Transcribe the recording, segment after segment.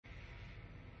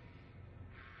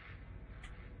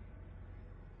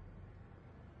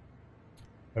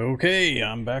Okay,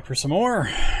 I'm back for some more.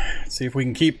 Let's see if we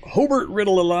can keep Hobart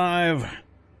Riddle alive.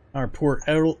 Our poor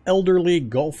elderly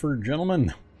golfer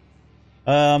gentleman.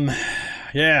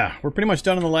 Yeah, we're pretty much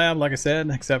done in the lab, like I said,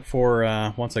 except for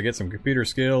once I get some computer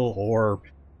skill or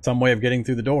some way of getting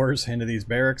through the doors into these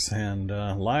barracks and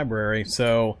library.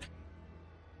 So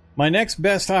my next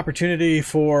best opportunity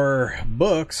for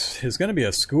books is going to be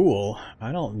a school.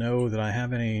 I don't know that I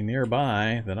have any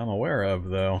nearby that I'm aware of,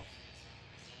 though.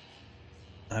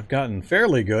 I've gotten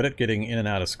fairly good at getting in and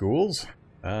out of schools.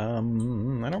 I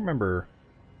don't remember.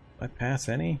 Did I pass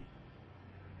any?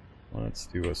 Let's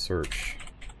do a search.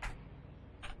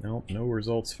 Nope, no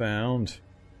results found.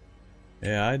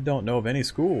 Yeah, I don't know of any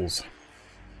schools.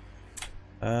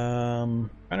 I don't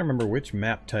remember which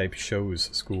map type shows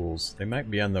schools. They might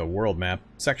be on the world map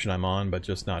section I'm on, but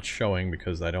just not showing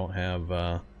because I don't have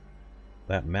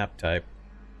that map type.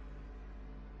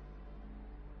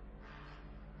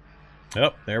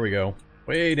 Oh, there we go.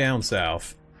 Way down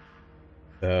south.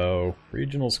 So,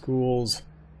 regional schools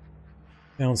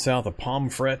down south of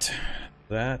Pomfret.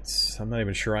 That's... I'm not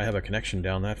even sure I have a connection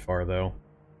down that far, though.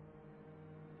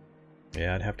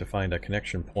 Yeah, I'd have to find a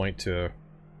connection point to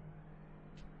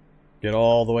get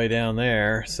all the way down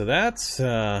there. So that's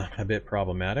a bit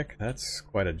problematic. That's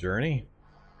quite a journey.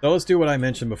 So let's do what I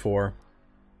mentioned before.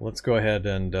 Let's go ahead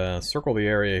and circle the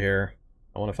area here.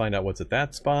 I want to find out what's at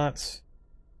that spot.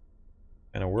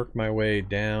 And I'll work my way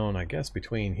down, I guess,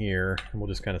 between here, and we'll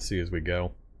just kind of see as we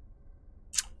go.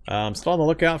 I'm still on the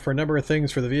lookout for a number of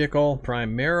things for the vehicle,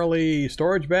 primarily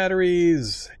storage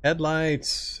batteries,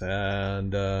 headlights,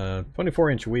 and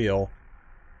 24-inch wheel,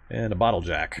 and a bottle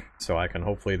jack, so I can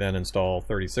hopefully then install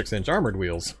 36-inch armored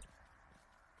wheels.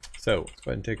 So, let's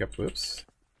go ahead and take up, whoops,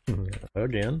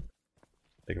 again.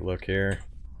 Take a look here.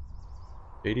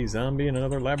 Shady zombie and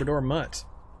another Labrador mutt.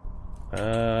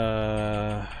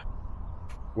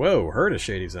 Whoa, herd of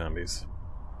shady zombies.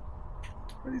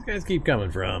 Where do these guys keep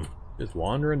coming from? Just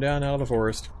wandering down out of the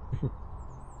forest.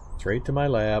 Straight to my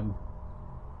lab.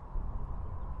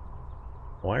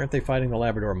 Why aren't they fighting the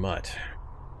Labrador mutt?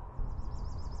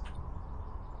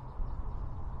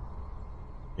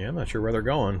 Yeah, I'm not sure where they're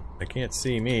going. They can't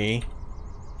see me.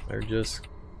 They're just...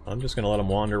 I'm just gonna let them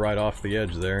wander right off the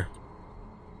edge there.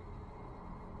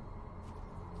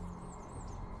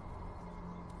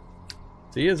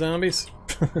 See ya, zombies.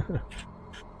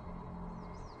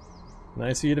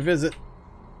 Nice of you to visit.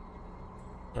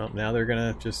 Oh, now they're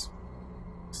gonna just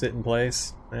sit in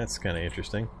place. That's kind of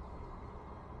interesting.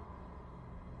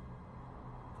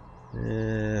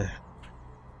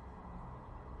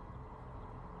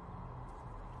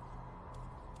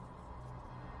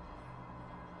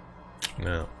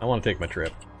 No, I want to take my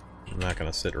trip. I'm not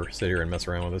gonna sit here and mess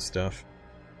around with this stuff.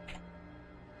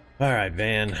 All right,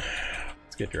 van.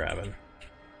 Let's get driving.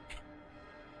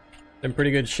 In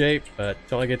pretty good shape, but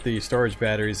until I get the storage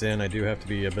batteries in, I do have to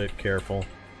be a bit careful.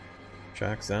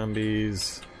 Shock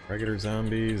zombies, regular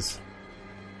zombies.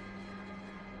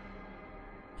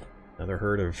 Another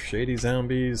herd of shady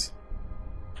zombies.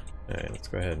 Alright, let's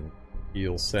go ahead and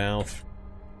heal south.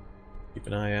 Keep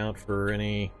an eye out for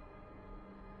any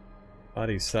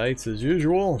body sites as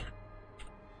usual.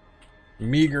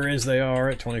 Meager as they are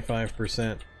at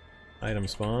 25% item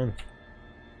spawn.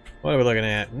 What are we looking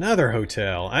at? Another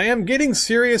hotel. I am getting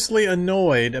seriously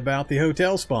annoyed about the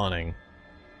hotel spawning.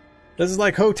 This is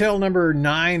like hotel number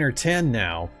 9 or 10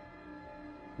 now.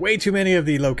 Way too many of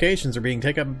the locations are being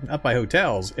taken up by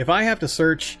hotels. If I have to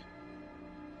search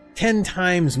 10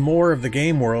 times more of the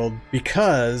game world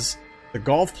because the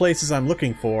golf places I'm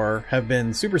looking for have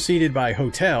been superseded by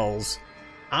hotels,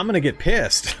 I'm gonna get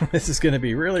pissed. This is gonna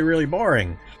be really, really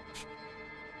boring.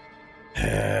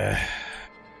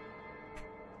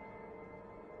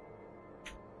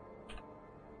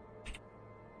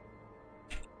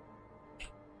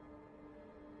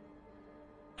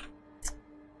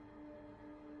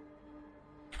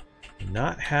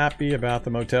 Not happy about the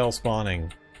motel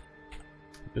spawning.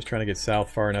 Just trying to get south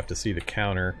far enough to see the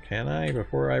counter. Can I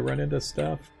before I run into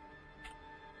stuff?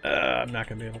 I'm not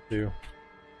going to be able to.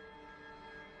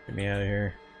 Get me out of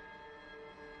here.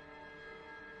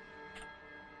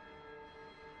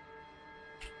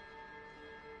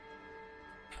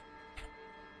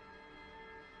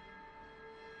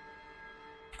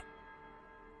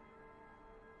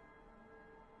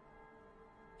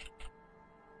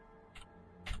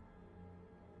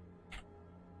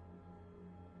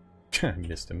 I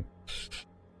missed him.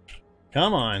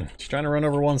 Come on. Just trying to run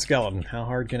over one skeleton. How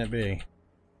hard can it be?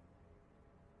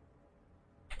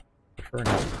 Prefer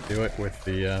not to do it with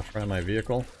the front of my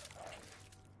vehicle.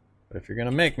 But if you're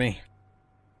gonna make me.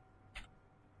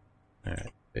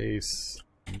 Alright, base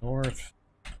north.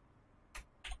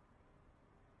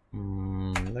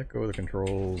 Let go of the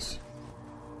controls.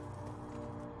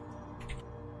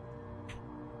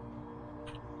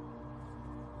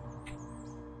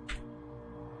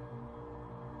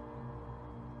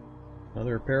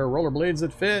 Another pair of rollerblades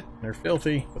that fit. They're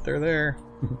filthy, but they're there.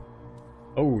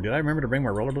 Oh, did I remember to bring my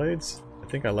rollerblades? I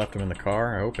think I left them in the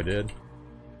car. I hope I did.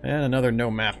 And another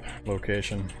no map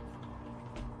location.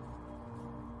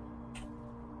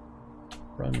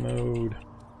 Run mode.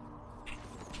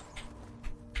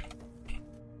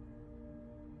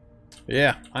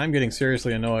 Yeah, I'm getting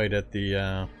seriously annoyed at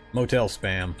the motel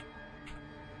spam.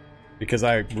 Because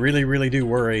I really, really do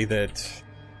worry that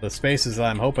the spaces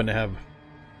I'm hoping to have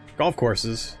golf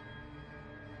courses,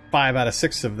 5 out of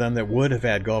 6 of them that would have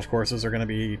had golf courses are going to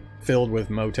be filled with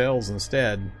motels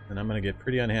instead, and I'm going to get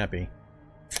pretty unhappy.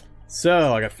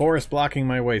 So, I got forest blocking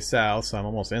my way south, so I'm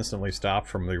almost instantly stopped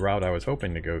from the route I was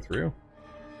hoping to go through.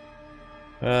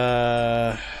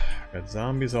 Got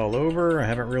zombies all over. I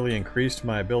haven't really increased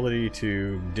my ability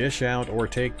to dish out or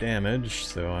take damage,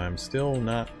 so I'm still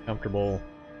not comfortable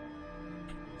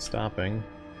stopping.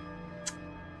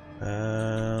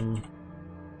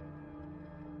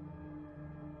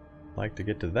 Like to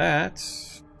get to that.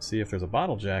 See if there's a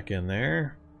bottle jack in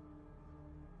there.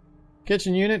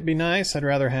 Kitchen unit, be nice. I'd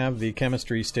rather have the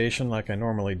chemistry station like I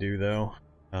normally do, though.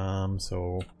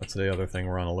 So that's the other thing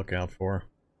we're on the lookout for.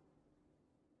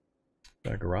 Is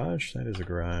that a garage? That is a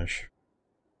garage.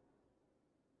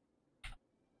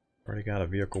 Already got a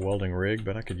vehicle welding rig,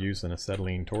 but I could use an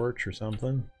acetylene torch or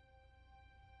something.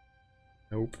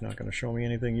 Nope, not going to show me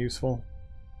anything useful.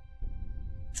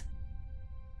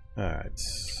 Alright.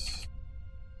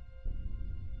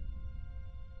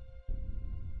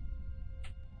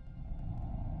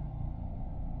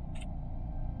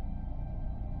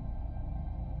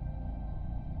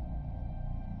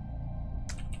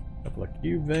 Couple of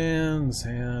cube vans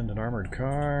and an armored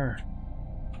car.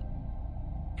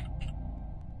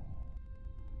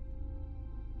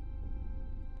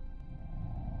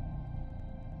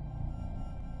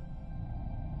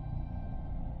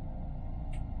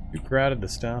 Too crowded to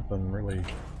stop and really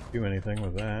do anything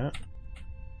with that.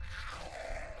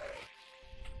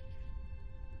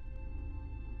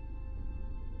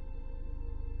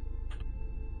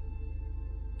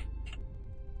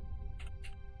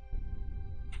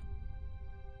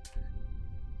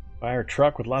 Fire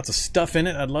truck with lots of stuff in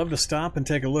it I'd love to stop and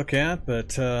take a look at,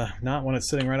 but not when it's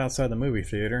sitting right outside the movie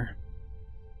theater.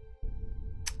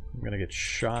 I'm gonna get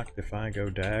shocked if I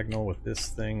go diagonal with this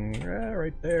thing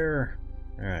right there.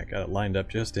 Alright, got it lined up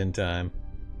just in time.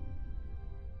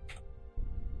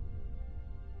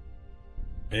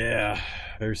 Yeah,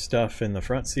 there's stuff in the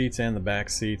front seats and the back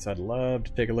seats. I'd love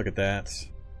to take a look at that,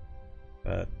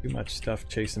 but too much stuff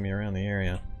chasing me around the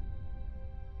area.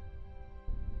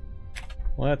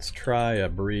 Let's try a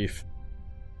brief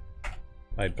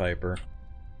Pied Piper.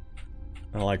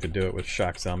 I don't like to do it with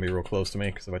Shock Zombie real close to me,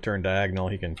 because if I turn diagonal,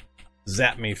 he can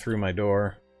zap me through my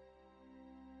door.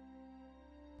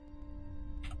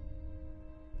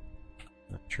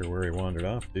 Not sure where he wandered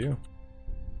off to.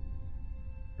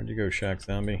 Where'd you go, Shock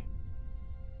Zombie?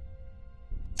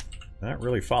 Not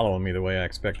really following me the way I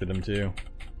expected him to.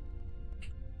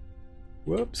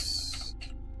 Whoops.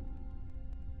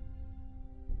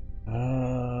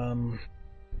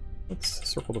 Let's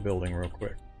circle the building real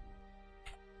quick.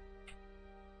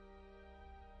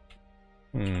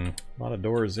 A lot of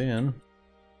doors in.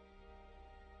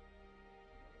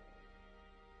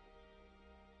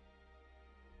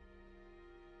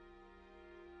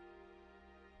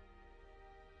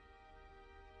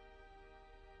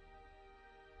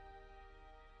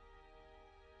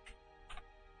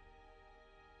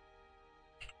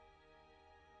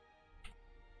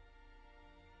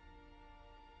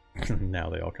 Now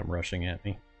they all come rushing at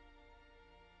me.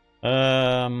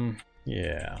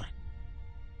 Yeah.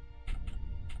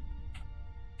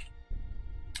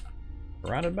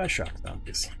 Surrounded by shock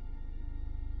zombies.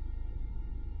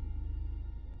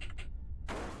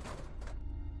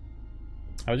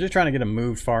 I was just trying to get them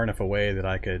moved far enough away that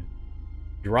I could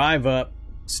drive up,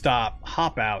 stop,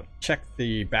 hop out, check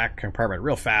the back compartment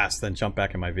real fast, then jump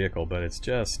back in my vehicle, but it's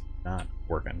just not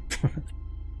working.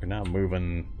 They're not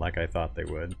moving like I thought they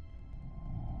would.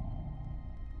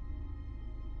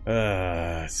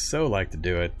 So like to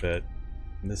do it, but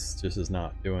this just is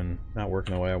not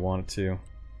working the way I want it to.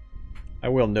 I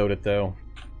will note it though.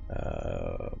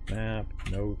 Map,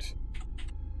 note,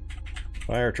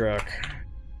 fire truck.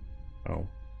 Oh.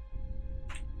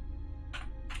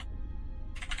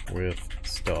 With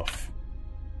stuff.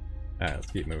 Alright,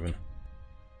 let's keep moving.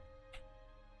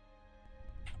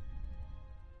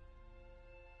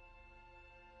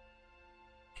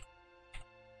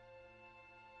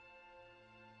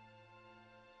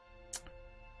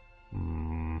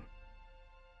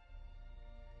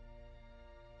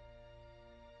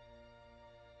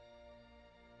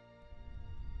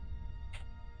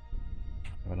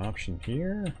 Have an option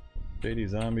here. Shady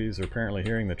zombies are apparently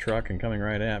hearing the truck and coming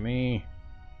right at me.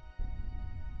 The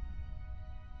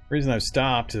reason I've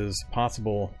stopped is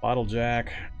possible bottle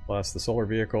jack, plus the solar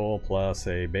vehicle, plus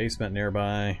a basement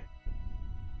nearby.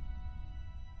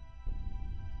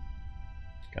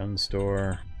 Gun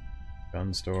store.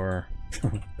 Gun store.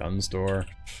 Gun store.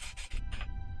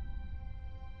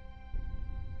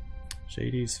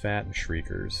 Shadies, fat, and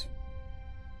shriekers.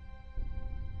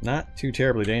 Not too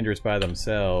terribly dangerous by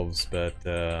themselves, but,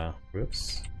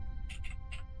 whoops.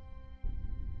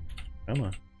 Come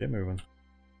on, get moving.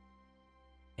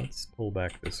 Let's pull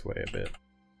back this way a bit.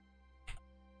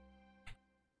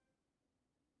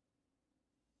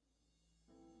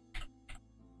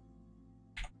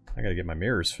 I gotta get my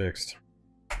mirrors fixed.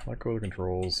 Let go of the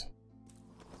controls.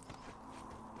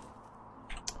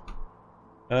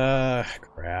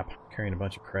 Crap. Carrying a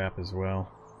bunch of crap as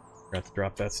well. Forgot to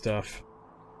drop that stuff.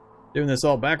 Doing this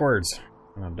all backwards.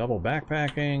 And I'm double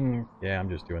backpacking. Yeah, I'm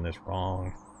just doing this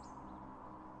wrong.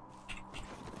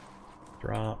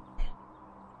 Drop.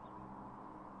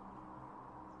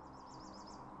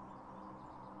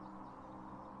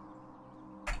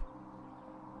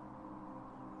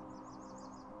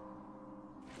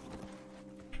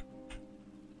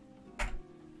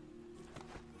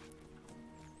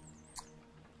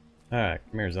 Alright,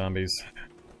 come here, zombies.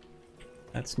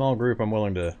 That small group I'm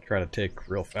willing to try to take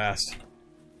real fast.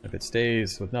 If it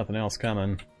stays with nothing else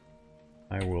coming,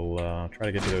 I will try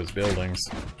to get to those buildings.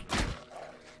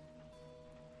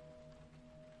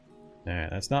 Alright,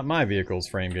 that's not my vehicle's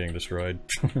frame getting destroyed.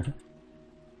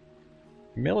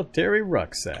 Military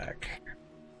rucksack.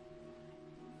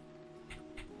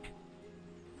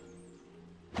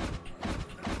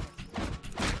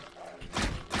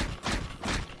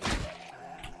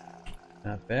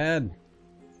 Not bad.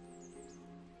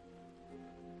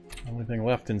 Only thing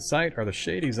left in sight are the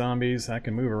shady zombies. I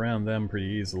can move around them pretty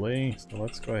easily. So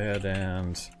let's go ahead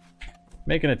and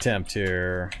make an attempt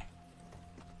here.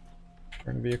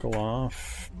 Turn the vehicle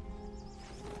off.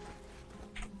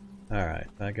 Alright,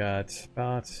 I got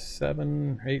about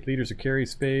 7 or 8 liters of carry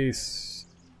space.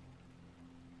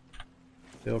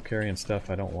 Still carrying stuff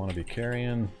I don't want to be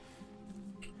carrying.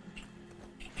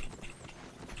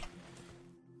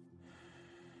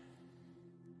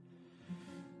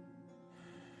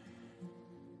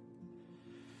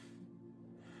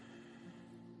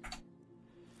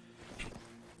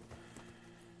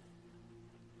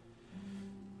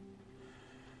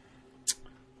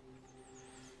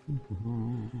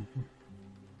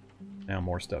 Now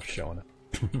more stuff showing up.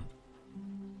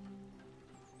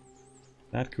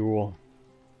 Not cool.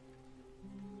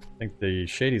 I think the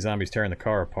shady zombies tearing the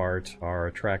car apart are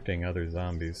attracting other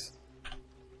zombies.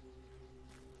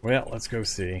 Well, let's go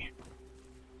see.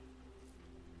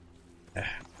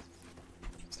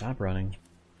 Stop running.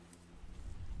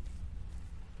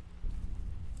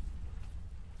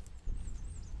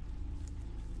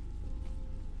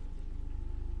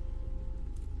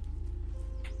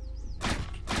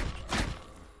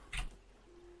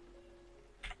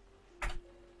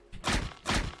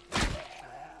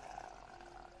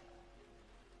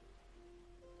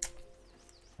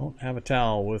 Don't have a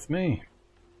towel with me,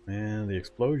 and the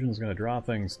explosion is going to draw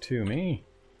things to me.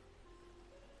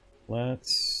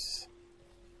 Let's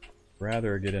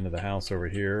rather get into the house over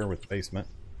here with the basement.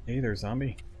 Hey there,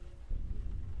 zombie.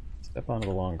 Step onto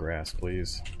the long grass,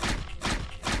 please.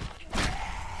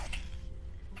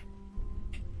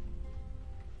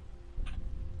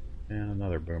 And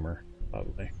another boomer.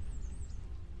 Lovely.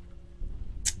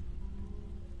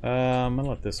 I'm gonna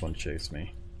let this one chase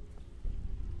me.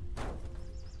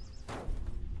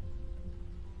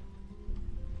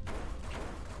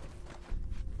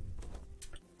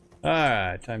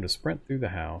 Alright, time to sprint through the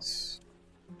house.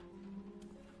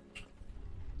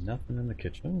 Nothing in the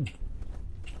kitchen.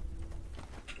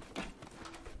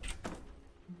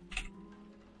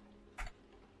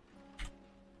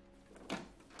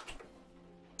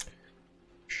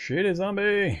 Shitty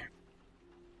zombie!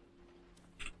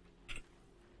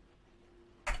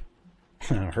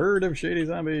 A herd of shady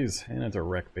zombies! And it's a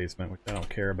wreck basement, which I don't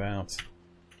care about.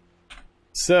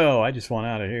 So, I just want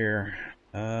out of here.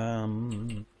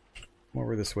 Come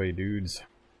over this way, dudes.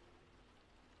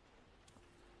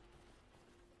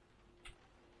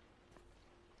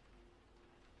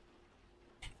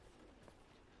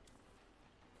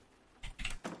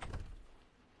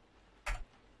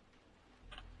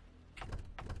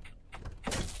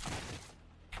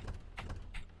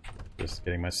 Just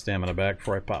getting my stamina back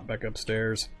before I pop back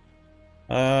upstairs.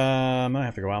 I'm gonna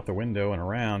have to go out the window and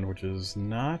around, which is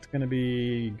not gonna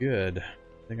be good.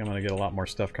 I think I'm gonna get a lot more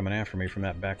stuff coming after me from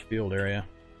that back field area.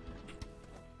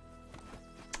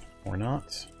 Or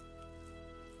not.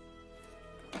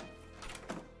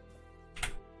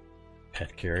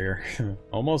 Pet carrier.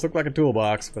 Almost looked like a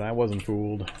toolbox, but I wasn't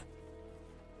fooled.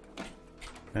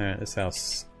 Alright, this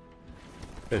house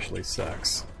officially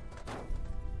sucks.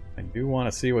 I do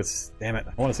want to see what's... Damn it,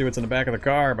 I want to see what's in the back of the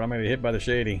car, but I'm going to be hit by the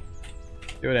shady.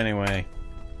 Do it anyway.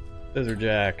 Scissor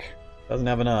jack. Doesn't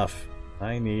have enough.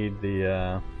 I need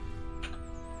the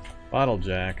bottle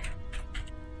jack.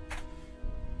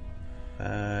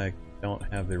 I don't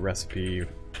have the recipe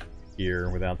here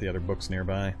without the other books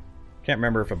nearby. Can't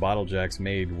remember if a bottle jack's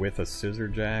made with a scissor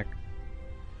jack.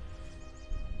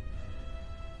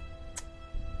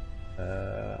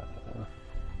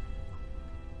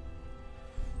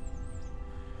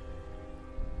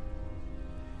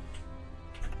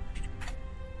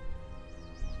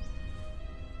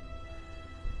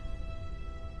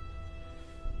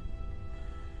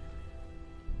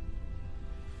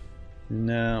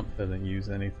 No, doesn't use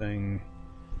anything.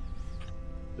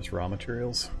 Just raw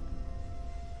materials.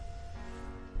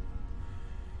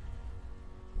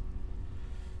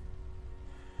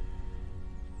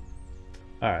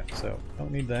 Alright, so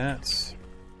don't need that.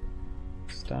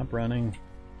 Stop running.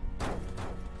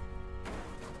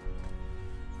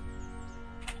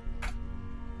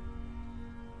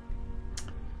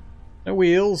 No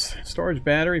wheels. Storage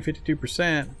battery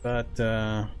 52%,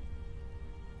 but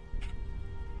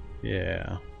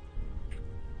yeah.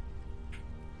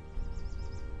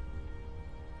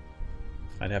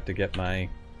 I'd have to get my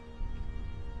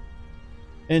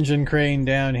engine crane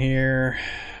down here.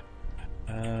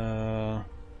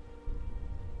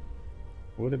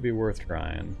 Would it be worth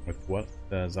trying with what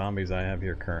zombies I have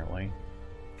here currently?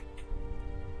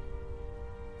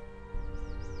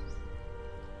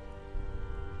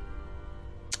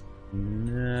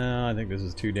 No, I think this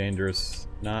is too dangerous.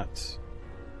 Not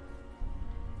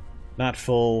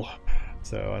full,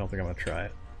 so I don't think I'm gonna try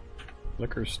it.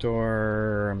 Liquor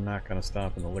store, I'm not gonna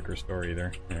stop in the liquor store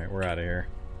either. Alright, we're out of here.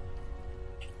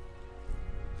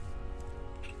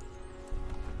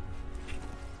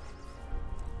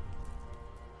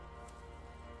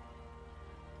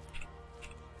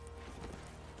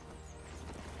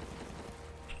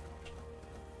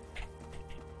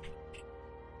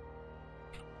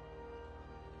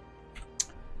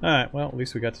 Alright, well, at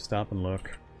least we got to stop and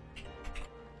look.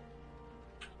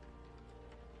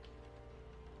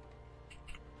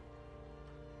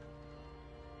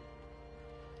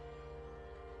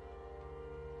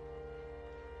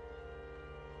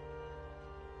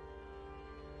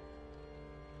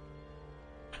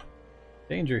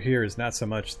 Danger here is not so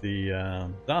much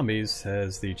the zombies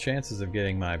as the chances of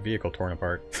getting my vehicle torn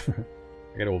apart.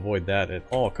 I gotta avoid that at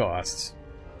all costs.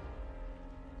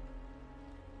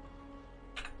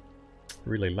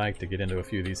 Really like to get into a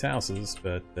few of these houses,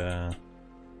 but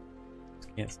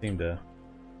can't seem to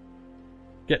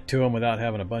get to them without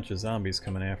having a bunch of zombies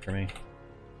coming after me.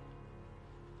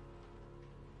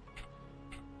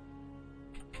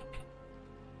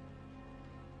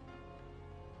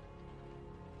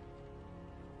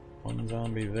 One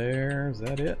zombie there, is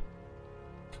that it?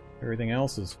 Everything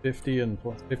else is 50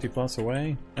 plus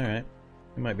away? Alright,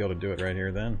 we might be able to do it right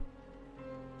here then.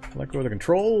 Let go of the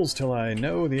controls till I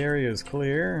know the area is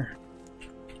clear.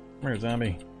 Come here,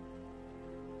 zombie.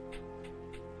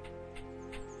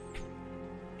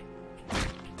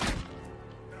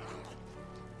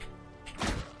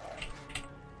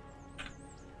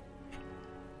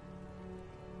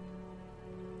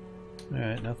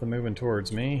 Alright, nothing moving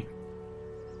towards me.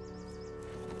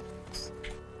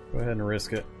 Go ahead and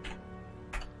risk it.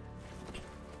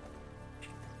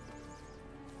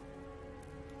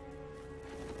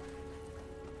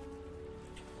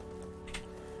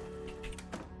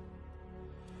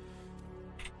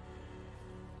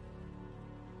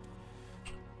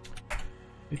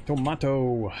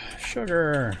 Tomato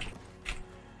sugar.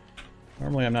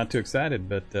 Normally I'm not too excited,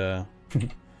 but that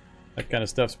kind of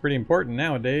stuff's pretty important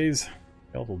nowadays.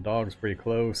 The little dog's pretty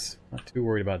close. Not too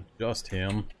worried about just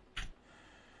him.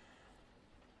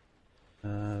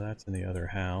 That's in the other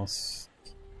house.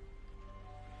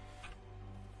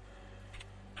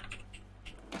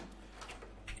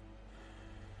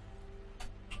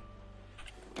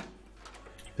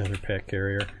 The other pet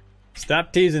carrier.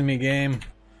 Stop teasing me, game.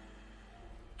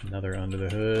 Another under the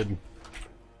hood.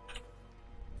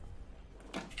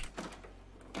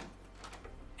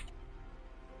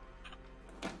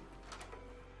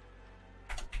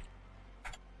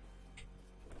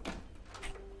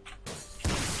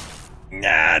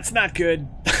 Nah, it's not good.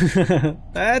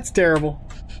 That's terrible.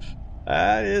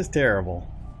 That is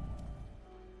terrible.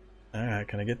 Alright,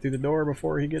 can I get through the door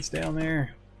before he gets down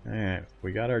there? Alright,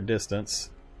 we got our distance.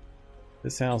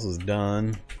 This house is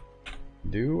done.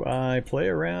 Do I play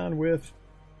around with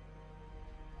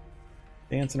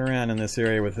dancing around in this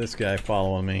area with this guy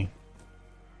following me?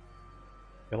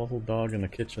 Got a little dog in the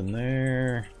kitchen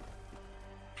there.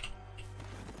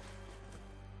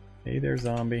 Hey there,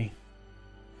 zombie.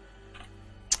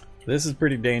 This is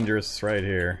pretty dangerous right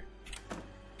here.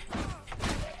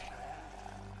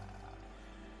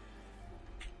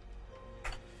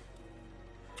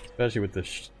 Especially with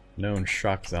the known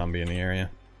shock zombie in the area.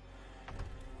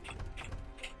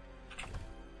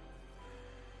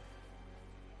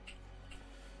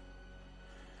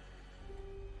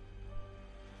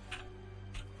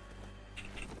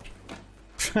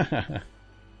 Look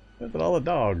at all the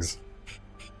dogs.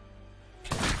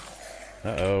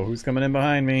 Uh-oh, who's coming in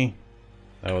behind me?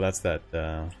 Oh, that's that,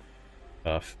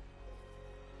 puff.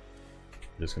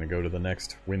 I'm just gonna go to the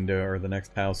next window, or the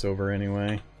next house over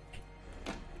anyway.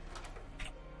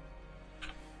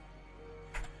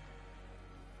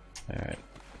 Alright,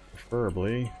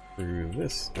 preferably through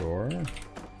this door.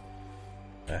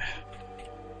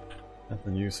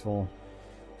 Nothing useful.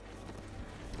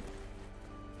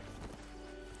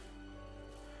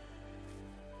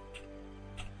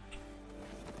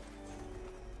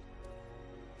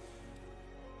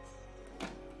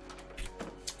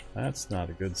 That's not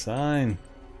a good sign.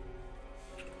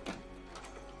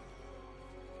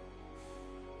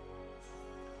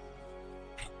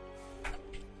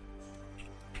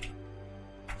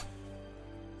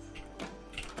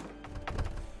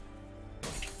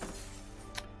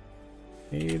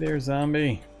 Hey there,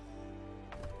 zombie.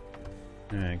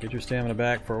 Alright, get your stamina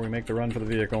back before we make the run for the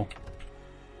vehicle.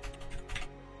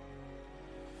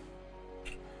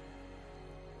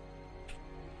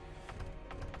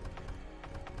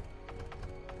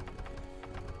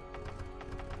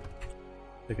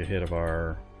 Take a hit of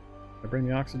our... Did I bring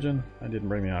the oxygen? I didn't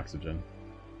bring the oxygen.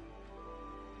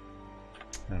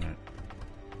 Alright.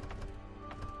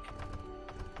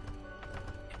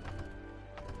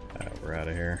 We're out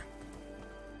of here.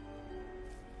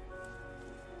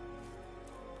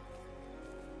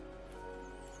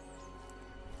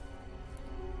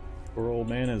 Poor old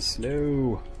man is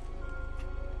slow.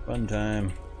 Fun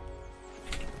time.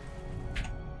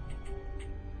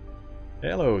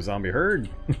 Hello, zombie herd.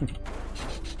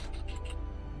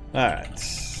 Alright.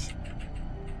 So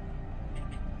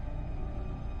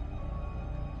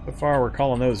far we're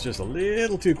calling those just a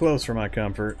little too close for my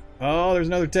comfort. Oh, there's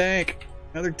another tank!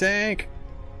 Another tank!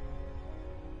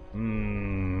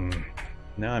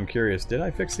 Now I'm curious, did I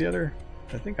fix the other?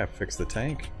 I think I fixed the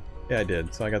tank. Yeah, I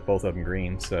did. So I got both of them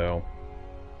green, so...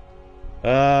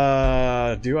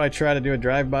 do I try to do a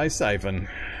drive-by siphon?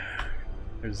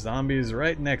 There's zombies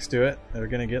right next to it. They're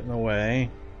gonna get in the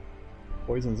way.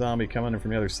 Poison zombie coming in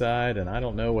from the other side, and I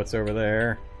don't know what's over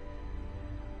there.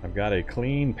 I've got a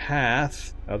clean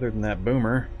path, other than that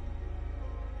boomer.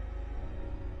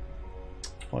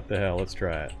 What the hell, let's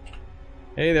try it.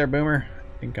 Hey there, boomer.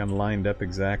 I think I'm lined up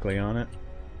exactly on it.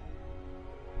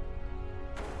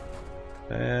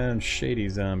 And shady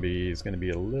zombie is going to be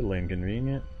a little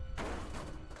inconvenient.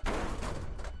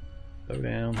 Slow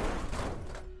down.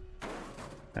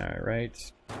 Alright,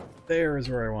 right there is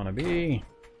where I want to be.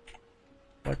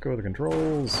 Let go of the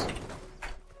controls.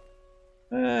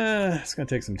 It's going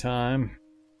to take some time.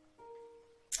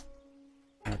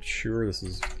 Not sure this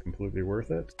is completely worth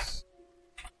it.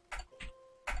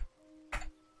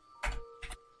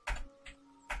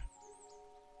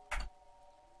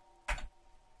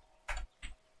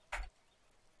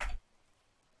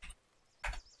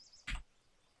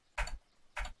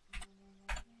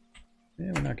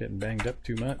 Yeah, we're not getting banged up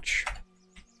too much.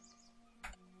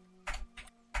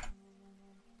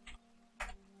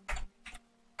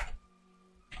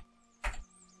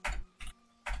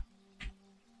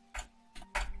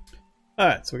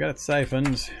 Alright, so we got it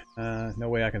siphoned. No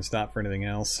way I can stop for anything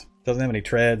else. Doesn't have any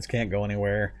treads, can't go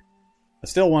anywhere. I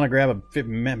still want to grab a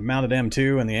mounted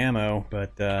M2 and the ammo,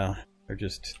 but they're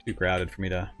just too crowded for me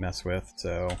to mess with,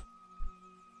 so...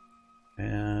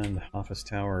 And office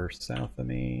tower south of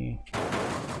me.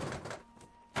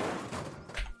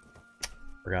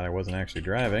 Forgot I wasn't actually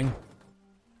driving.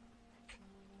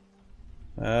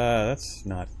 That's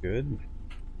not good.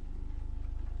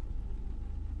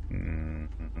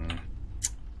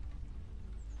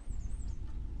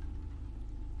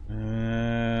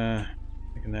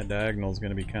 Thinking that diagonal is going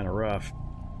to be kind of rough.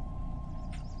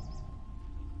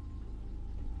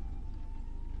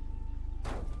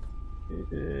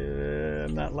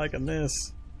 I'm not liking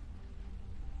this.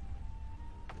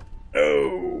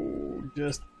 Oh,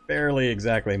 just barely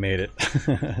exactly made it.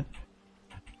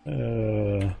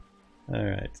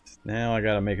 Alright, now I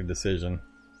gotta make a decision.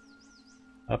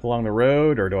 Up along the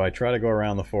road, or do I try to go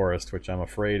around the forest, which I'm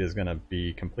afraid is going to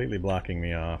be completely blocking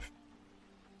me off?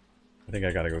 I think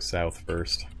I gotta go south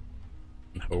first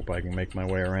and hope I can make my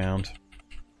way around.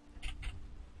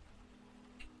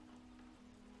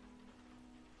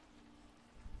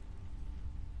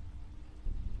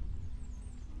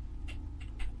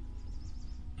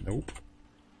 Nope.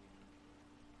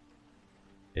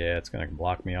 Yeah, it's gonna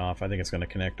block me off. I think it's gonna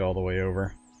connect all the way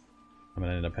over. I'm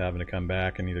gonna end up having to come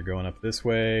back and either going up this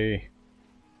way.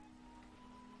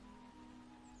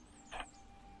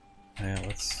 Yeah,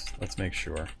 let's make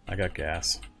sure. I got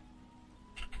gas.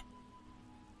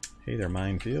 Hey there,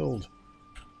 minefield.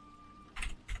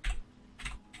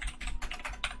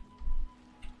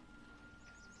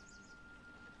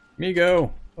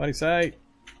 Migo! Body sight!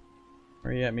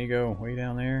 Where are you at, Migo? Way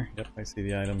down there? Yep, I see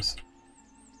the items.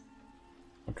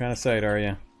 What kind of sight are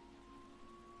you?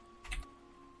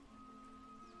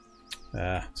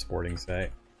 Ah, sporting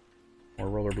sight. More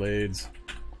rollerblades.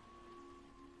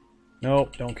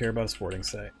 Nope, don't care about a sporting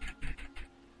sight.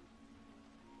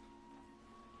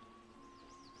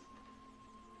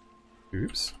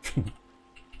 Oops.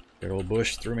 Good old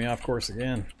bush threw me off course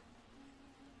again.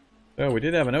 So we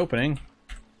did have an opening,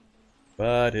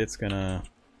 but it's gonna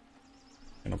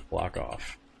block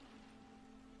off.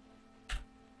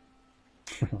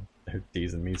 They're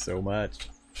teasing me so much.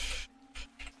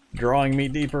 Drawing me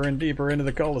deeper and deeper into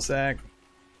the cul-de-sac.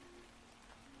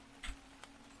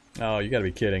 Oh, you gotta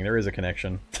be kidding. There is a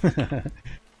connection.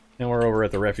 And we're over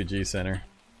at the refugee center.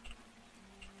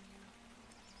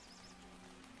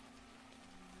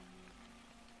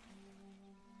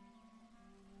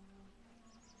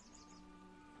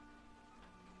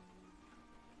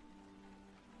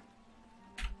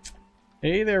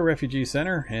 Hey there, refugee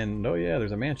center. And oh yeah,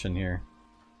 there's a mansion here.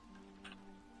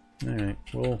 Alright,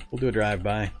 we'll do a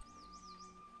drive-by. See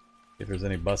if there's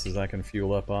any buses I can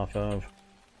fuel up off of.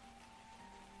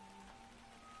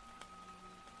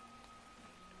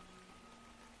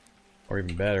 Or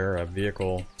even better, a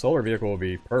vehicle. Solar vehicle would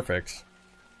be perfect.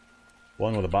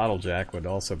 One with a bottle jack would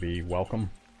also be welcome.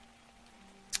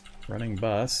 Running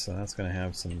bus, so that's going to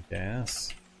have some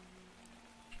gas.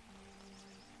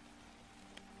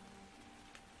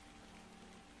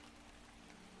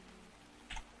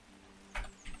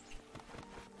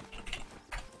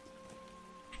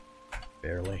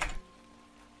 Barely.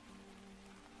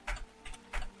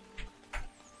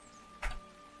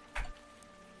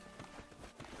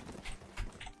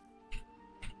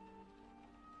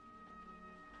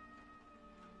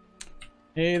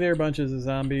 Hey there, bunches of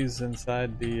zombies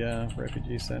inside the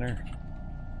refugee center.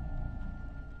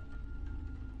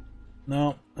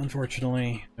 No,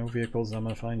 unfortunately, no vehicles I'm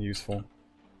gonna find useful.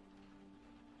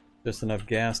 Just enough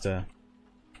gas to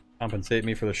compensate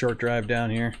me for the short drive down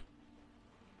here.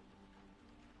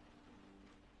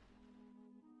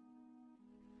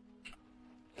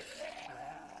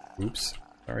 Oops.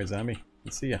 Sorry, zombie.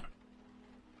 Let's see ya.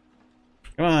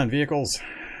 Come on, vehicles.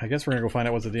 I guess we're gonna go find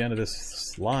out what's at the end of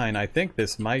this line. I think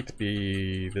this might not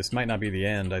be the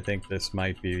end. I think this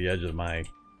might be the edge of my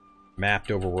mapped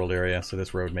overworld area, so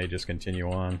this road may just continue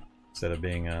on instead of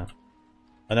being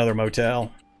another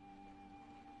motel.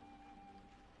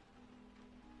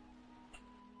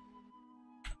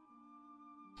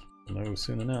 We'll know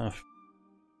soon enough.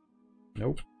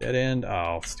 Nope. Dead end.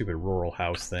 Oh, stupid rural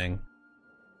house thing.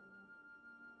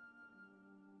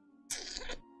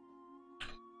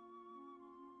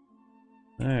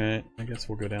 Alright, I guess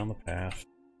we'll go down the path.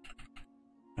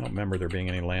 I don't remember there being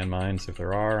any landmines. If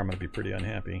there are, I'm going to be pretty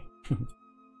unhappy.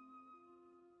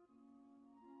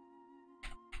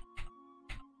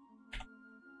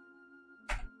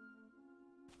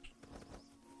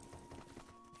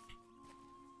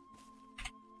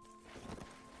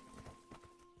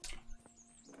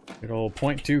 Good old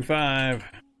 .25.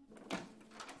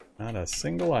 Not a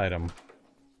single item.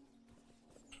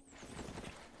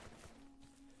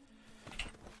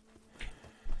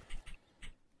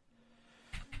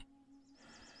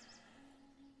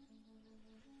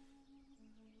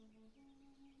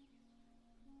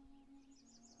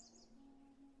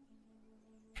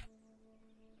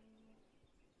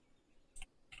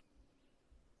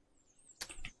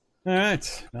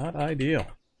 Alright, not ideal.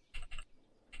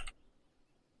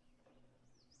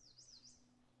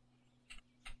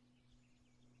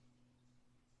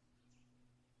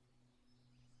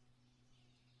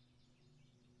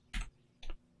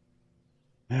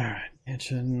 Alright,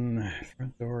 mansion,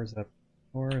 front doors up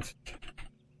north.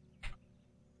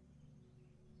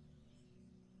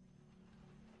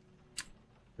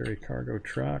 Very cargo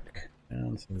truck,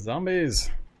 and some zombies.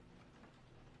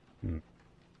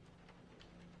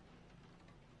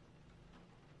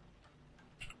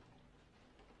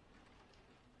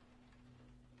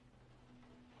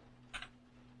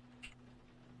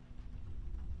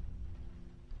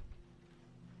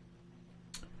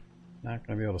 Not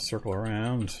going to be able to circle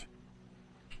around.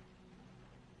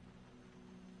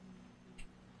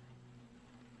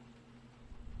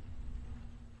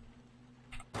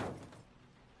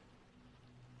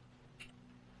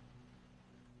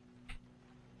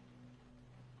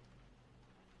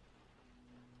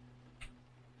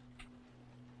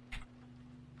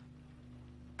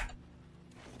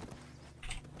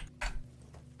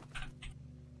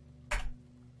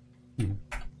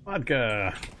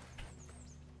 Vodka!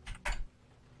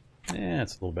 Yeah,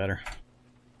 it's a little better.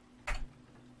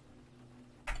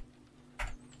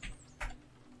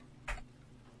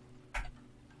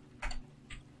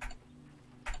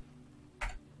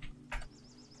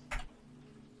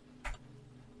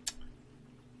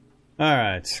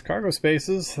 Alright, cargo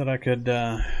spaces that I could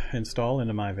install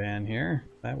into my van here.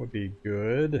 That would be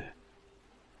good.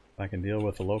 If I can deal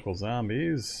with the local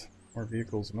zombies. More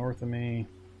vehicles north of me.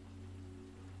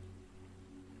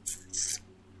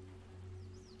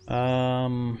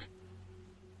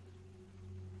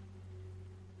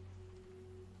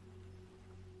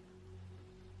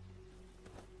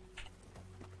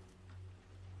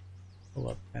 Pull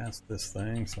up past this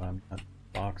thing so I'm not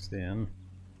boxed in.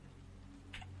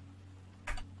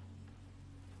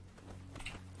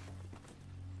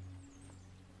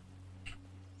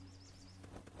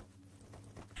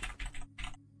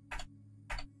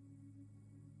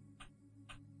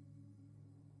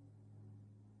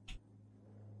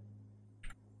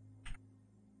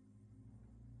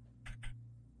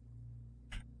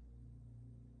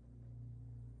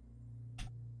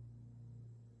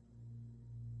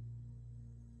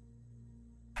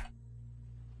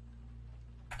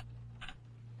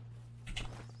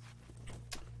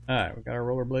 Alright, we got our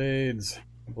rollerblades. A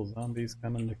couple zombies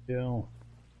coming to kill.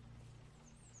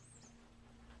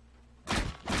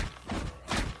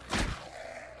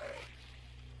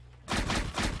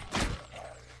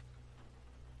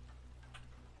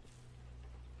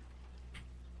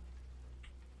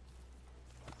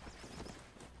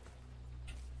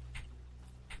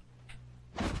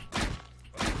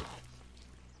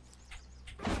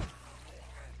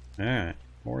 Alright,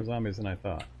 more zombies than I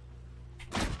thought.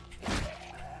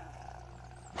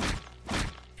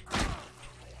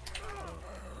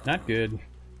 Not good.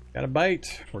 Got a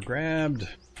bite. We're grabbed.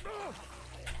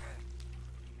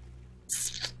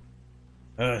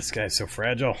 Oh, this guy's so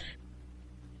fragile.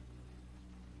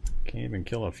 Can't even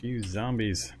kill a few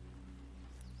zombies.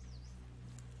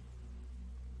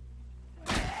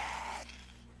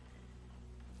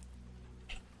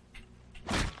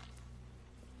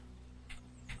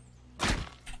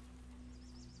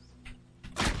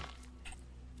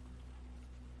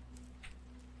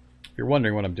 If you're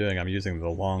wondering what I'm doing, I'm using the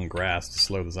long grass to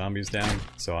slow the zombies down,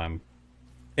 so I'm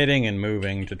hitting and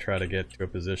moving to try to get to a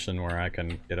position where I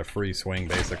can get a free swing,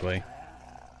 basically.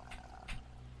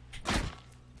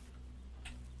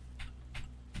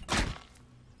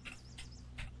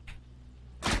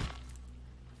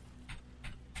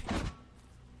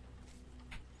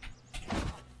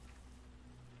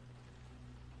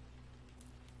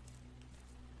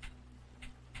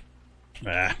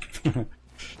 Ah.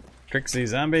 Tricksy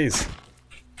zombies.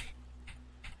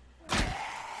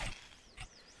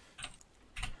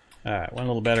 Alright, went a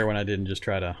little better when I didn't just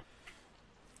try to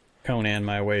Conan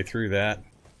my way through that.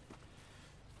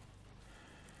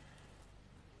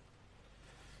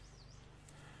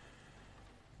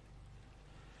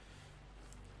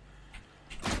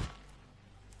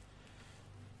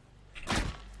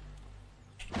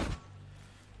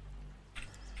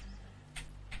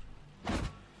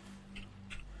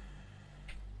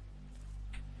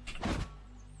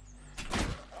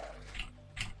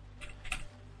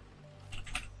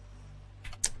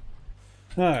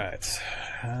 Alright,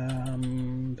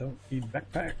 don't need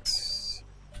backpacks.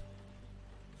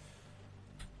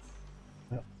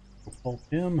 Well, we'll pulp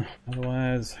him,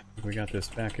 otherwise we got this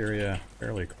back area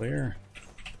fairly clear.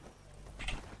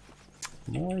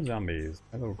 More zombies.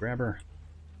 Hello, grabber.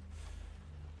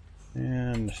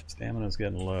 And stamina's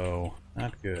getting low.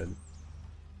 Not good.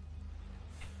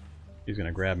 He's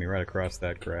gonna grab me right across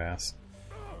that grass.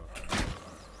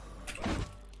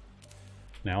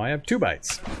 Now I have 2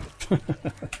 bites.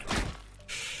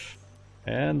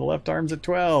 And the left arm's at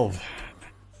 12.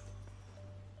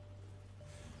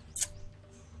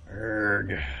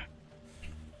 Erg.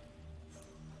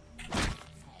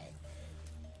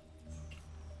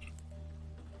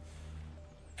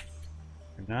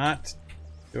 You're not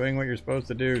doing what you're supposed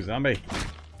to do, zombie.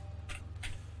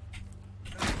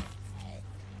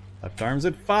 Left arm's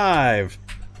at 5.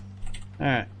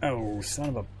 Alright. Oh, son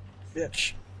of a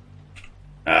bitch.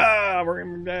 Ah, we're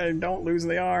gonna die. Don't lose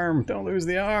the arm. Don't lose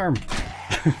the arm.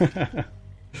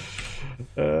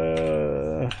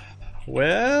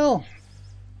 Well,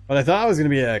 what I thought was going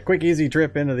to be a quick, easy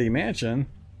trip into the mansion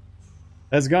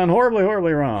has gone horribly,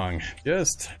 horribly wrong.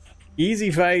 Just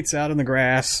easy fights out in the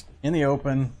grass, in the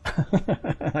open.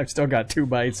 I've still got 2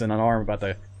 bites and an arm about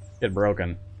to get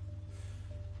broken.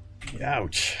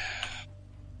 Ouch.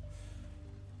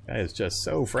 Guy is just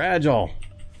so fragile.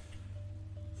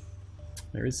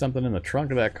 There is something in the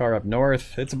trunk of that car up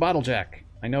north. It's a bottle jack.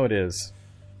 I know it is.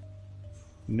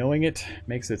 Knowing it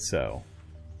makes it so.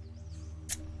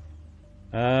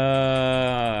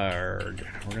 We're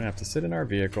gonna have to sit in our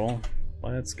vehicle.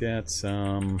 Let's get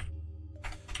some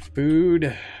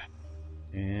food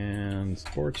and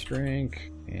sports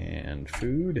drink and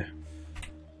food.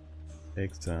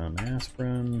 Take some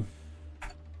aspirin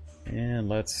and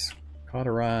let's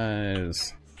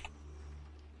cauterize.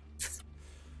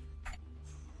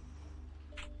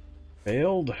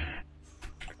 Failed.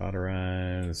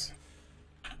 Cauterize.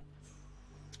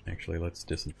 Actually, let's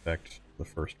disinfect the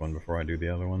first one before I do the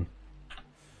other one.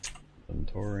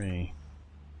 Inventory.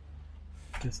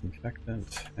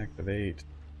 Disinfectant. Activate.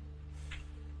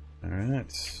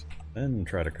 Alright. Then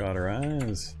try to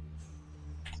cauterize.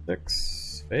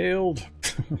 6. Failed.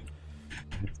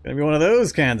 It's gonna be one of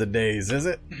those kinds of days, is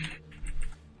it?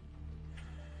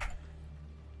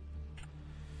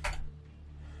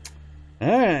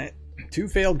 Alright. 2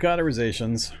 failed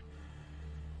cauterizations.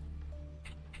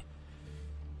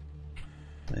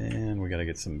 And we gotta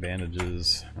get some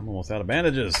bandages. I'm almost out of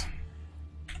bandages.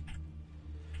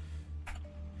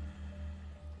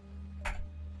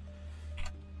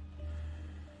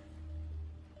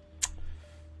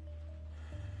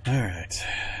 Alright.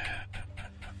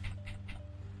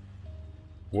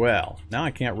 Well, now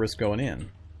I can't risk going in.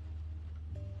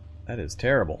 That is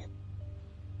terrible.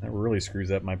 That really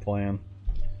screws up my plan.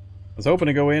 I was hoping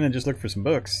to go in and just look for some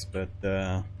books, but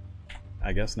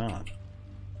I guess not.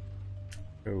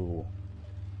 Go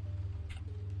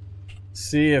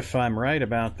see if I'm right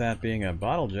about that being a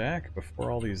bottle jack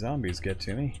before all these zombies get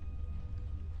to me.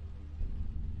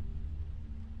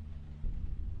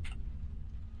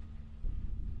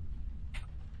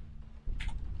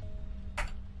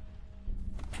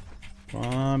 Come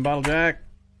on, bottle jack.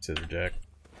 Scissor jack.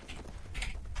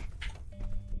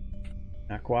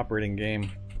 Not cooperating,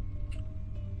 game.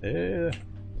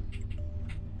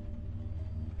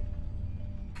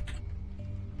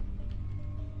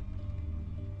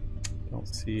 Don't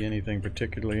see anything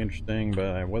particularly interesting,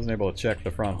 but I wasn't able to check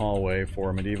the front hallway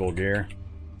for medieval gear.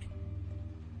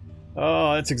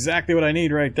 Oh, that's exactly what I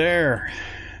need right there.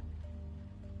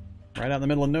 Right out in the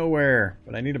middle of nowhere.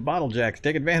 But I need a bottle jack to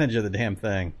take advantage of the damn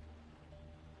thing.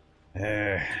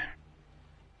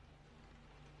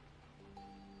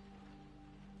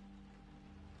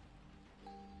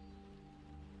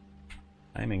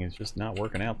 Timing is just not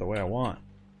working out the way I want.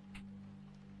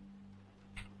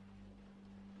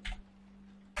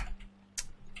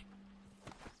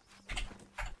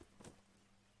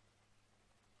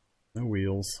 No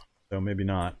wheels, so maybe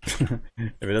not. If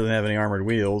it doesn't have any armored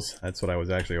wheels, that's what I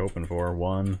was actually hoping for.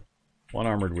 One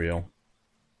armored wheel.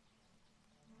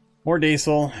 More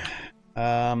diesel.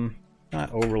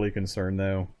 Not overly concerned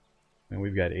though. I mean,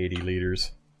 we've got 80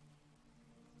 liters.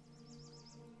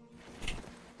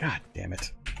 God damn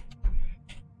it.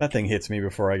 That thing hits me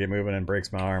before I get moving and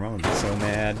breaks my arm. I'm gonna be so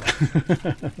mad.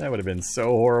 That would have been so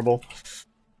horrible.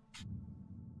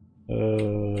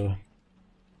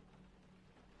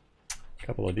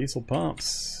 Couple of diesel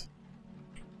pumps.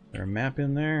 Is there a map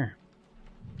in there?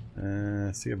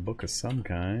 I see a book of some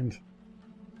kind.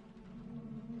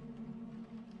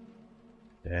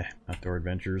 Yeah, outdoor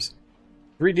adventures.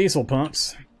 3 diesel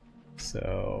pumps.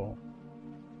 So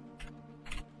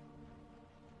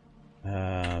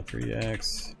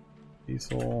 3x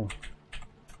diesel.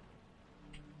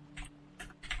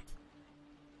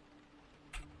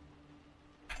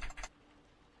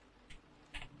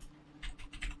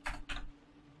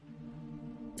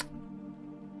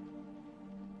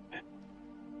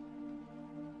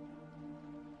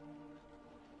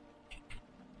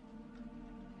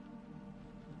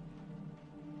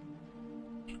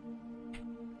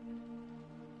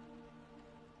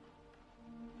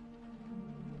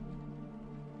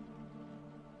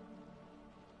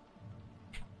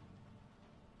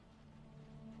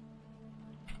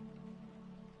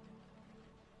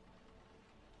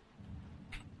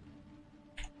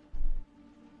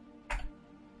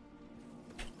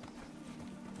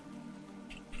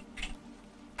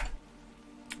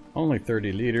 Only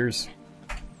 30 liters.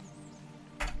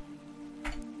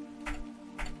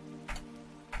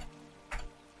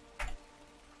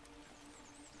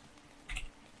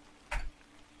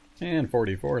 And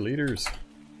 44 liters.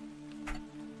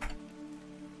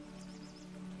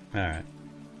 Alright.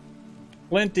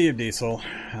 Plenty of diesel.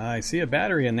 I see a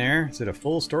battery in there. Is it a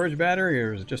full storage battery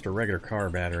or is it just a regular car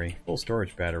battery? Full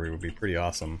storage battery would be pretty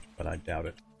awesome, but I doubt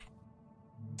it.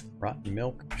 Rotten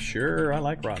milk. Sure, I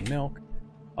like rotten milk.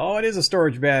 Oh, it is a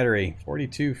storage battery.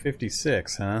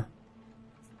 4256, huh?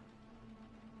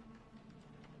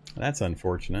 That's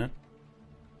unfortunate.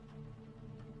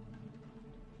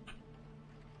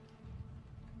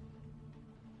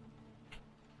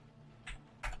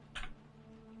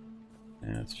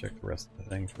 Yeah, let's check the rest of the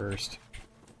thing first.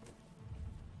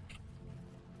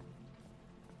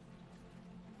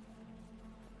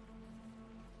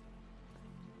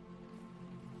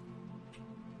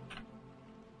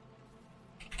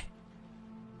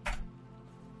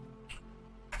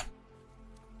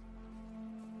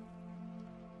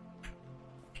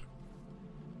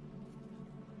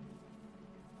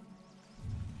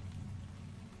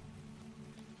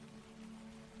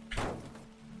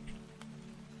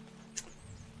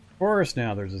 Of course,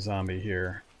 now there's a zombie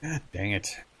here. God dang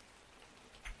it.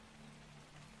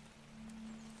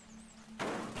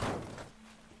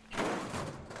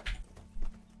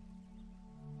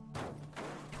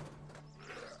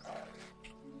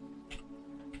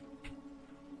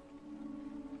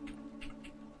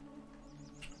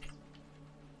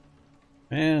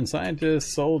 Man,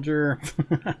 scientist, soldier.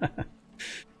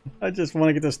 I just want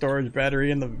to get the storage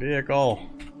battery in the vehicle.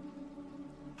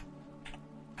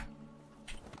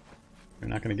 They're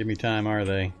not going to give me time, are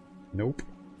they? Nope.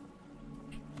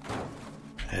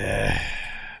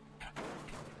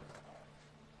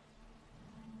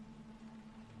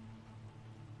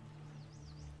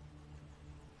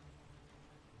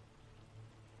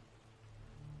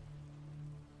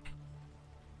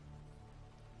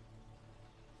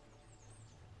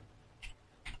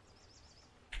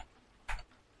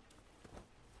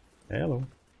 Hello.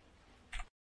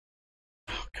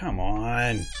 Oh, come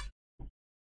on.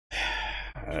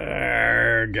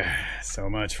 Arrgh. So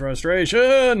much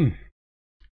frustration.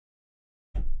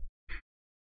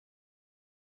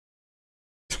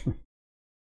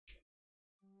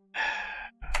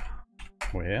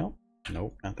 Well,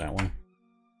 nope, not that one.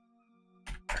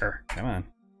 Come on.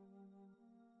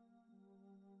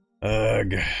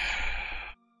 Ugh.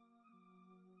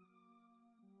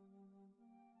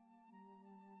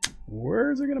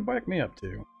 Where's it gonna bike me up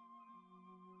to?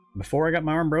 Before I got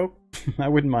my arm broke? I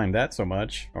wouldn't mind that so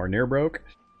much. Or near broke.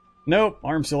 Nope,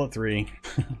 arm's still at 3.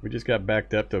 We just got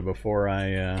backed up to before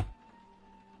I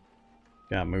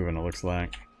got moving, it looks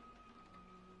like.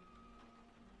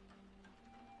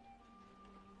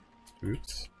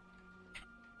 Oops.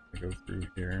 I go through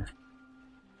here.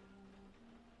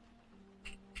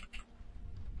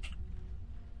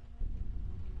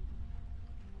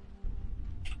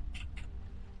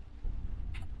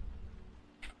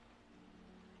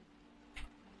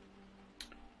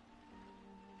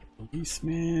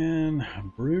 Policeman, a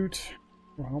brute.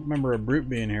 I don't remember a brute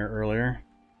being here earlier.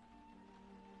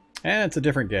 And it's a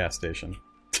different gas station.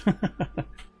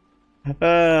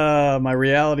 My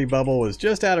reality bubble was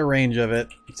just out of range of it.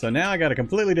 So now I got a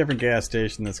completely different gas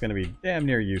station that's going to be damn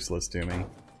near useless to me.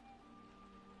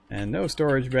 And no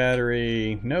storage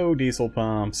battery, no diesel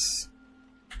pumps.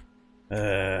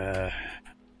 Well,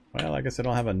 I guess I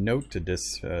don't have a note to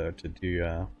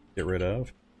get rid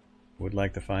of. Would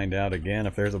like to find out again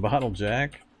if there's a bottle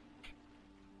jack.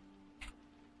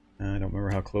 I don't remember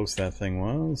how close that thing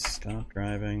was. Stop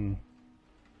driving.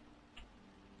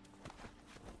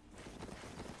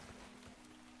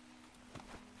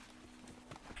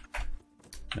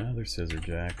 Another scissor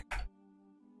jack.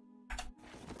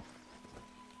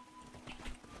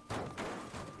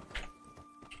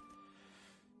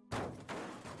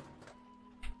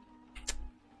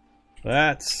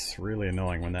 That's really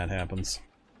annoying when that happens.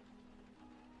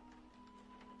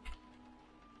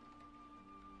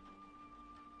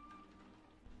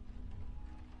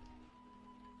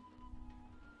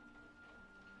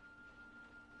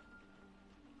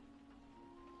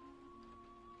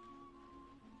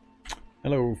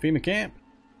 Hello, FEMA camp.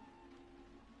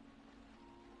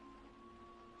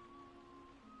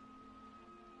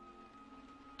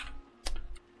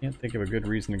 Can't think of a good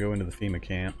reason to go into the FEMA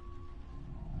camp.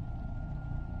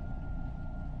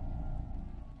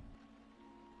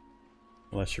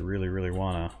 Unless you really, really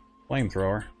want a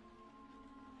flamethrower.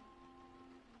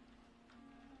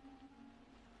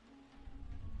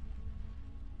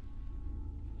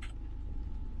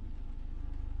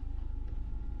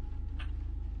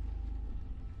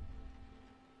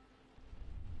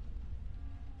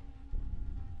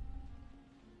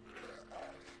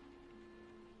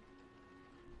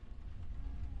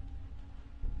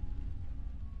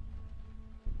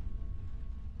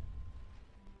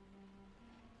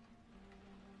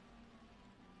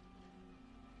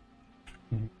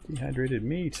 Dehydrated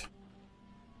meat.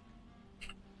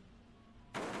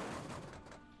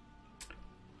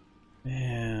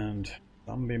 And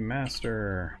zombie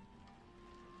master.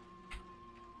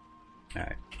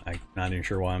 Alright, I'm not even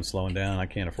sure why I'm slowing down. I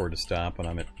can't afford to stop when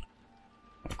I'm at...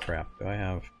 Oh crap, do I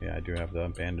have... Yeah, I do have the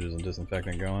bandages and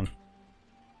disinfectant going.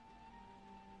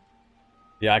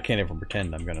 Yeah, I can't even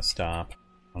pretend I'm gonna stop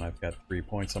when I've got 3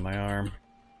 points on my arm.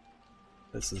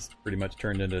 This is pretty much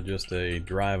turned into just a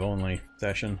drive-only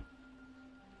session.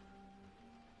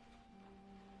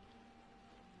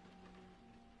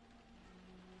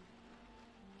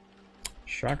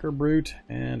 Shocker Brute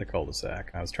and a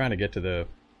cul-de-sac. I was trying to get to the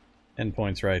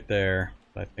endpoints right there,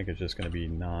 but I think it's just going to be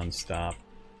non-stop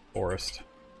forest.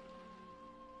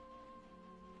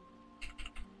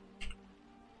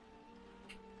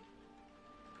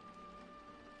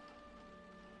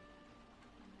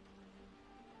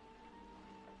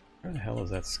 Where the hell is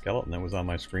that skeleton that was on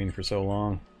my screen for so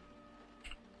long?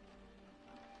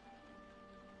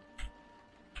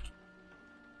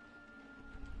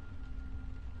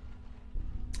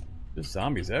 There's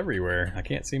zombies everywhere. I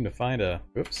can't seem to find a...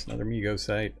 Oops, another Mego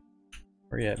site.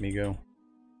 Where you at, Mego?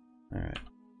 Alright.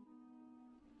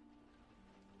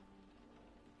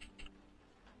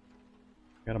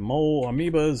 Got a mole,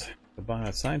 amoebas.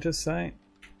 A scientist site?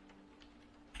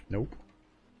 Nope.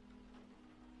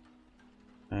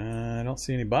 I don't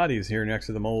see any bodies here next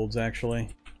to the molds, actually.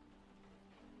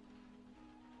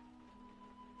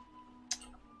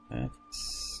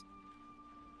 That's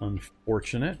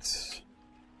unfortunate.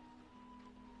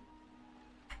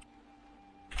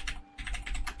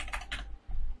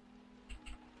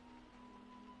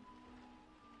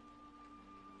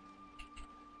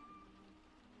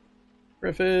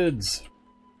 Griffids!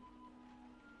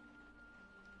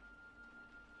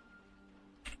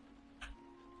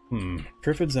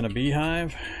 Triffids and a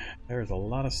beehive? There's a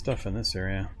lot of stuff in this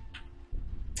area.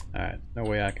 Alright, no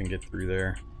way I can get through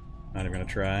there. Not even gonna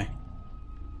try.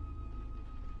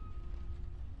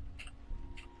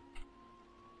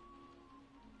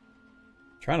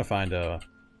 Trying to find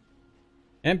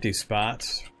empty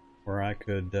spots where I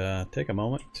could take a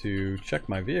moment to check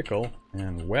my vehicle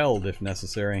and weld if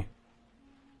necessary.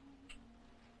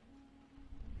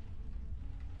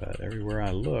 But everywhere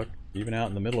I look, even out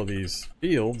in the middle of these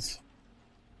fields,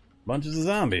 bunches of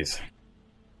zombies.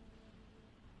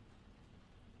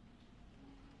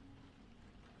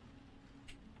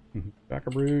 Shocker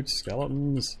brutes,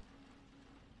 skeletons.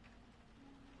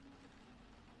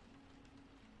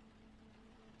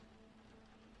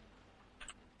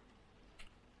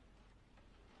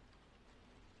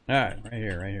 Alright, right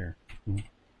here, right here.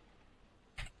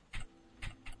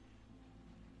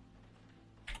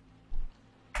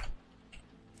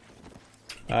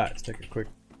 Alright, let's take a quick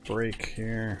break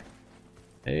here.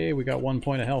 Hey, we got 1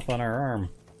 point of health on our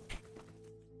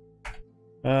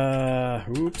arm.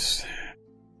 Oops.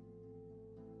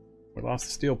 We lost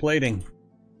the steel plating.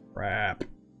 Crap.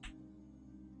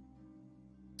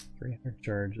 300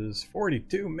 charges.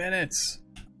 42 minutes!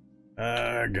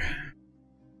 Ugh.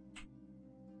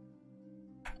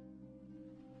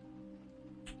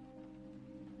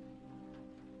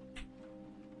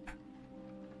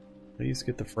 Please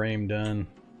get the frame done.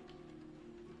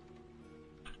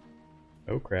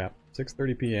 Oh crap,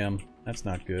 6:30 p.m. That's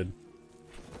not good.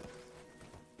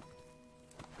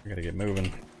 I gotta get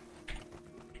moving.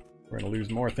 We're gonna lose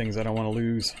more things I don't want to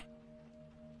lose.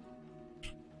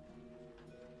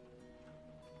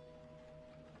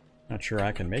 Not sure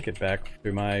I can make it back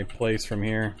to my place from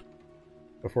here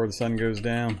before the sun goes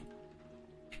down.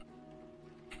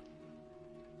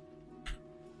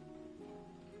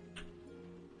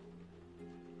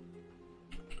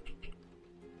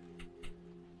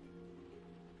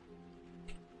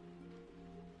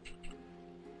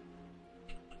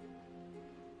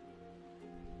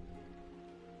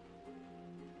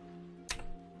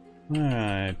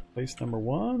 Alright, place number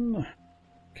 1.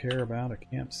 Care about a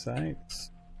campsite.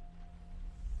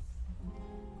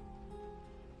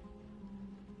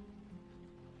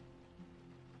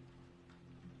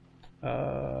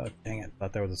 Dang it,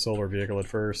 thought that was a solar vehicle at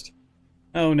first.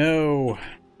 Oh no!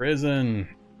 Prison!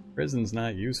 Prison's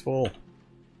not useful.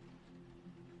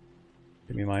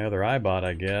 Give me my other iBot,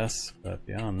 I guess, but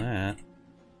beyond that...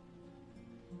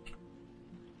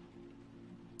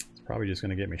 it's probably just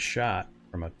gonna get me shot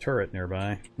from a turret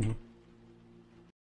nearby.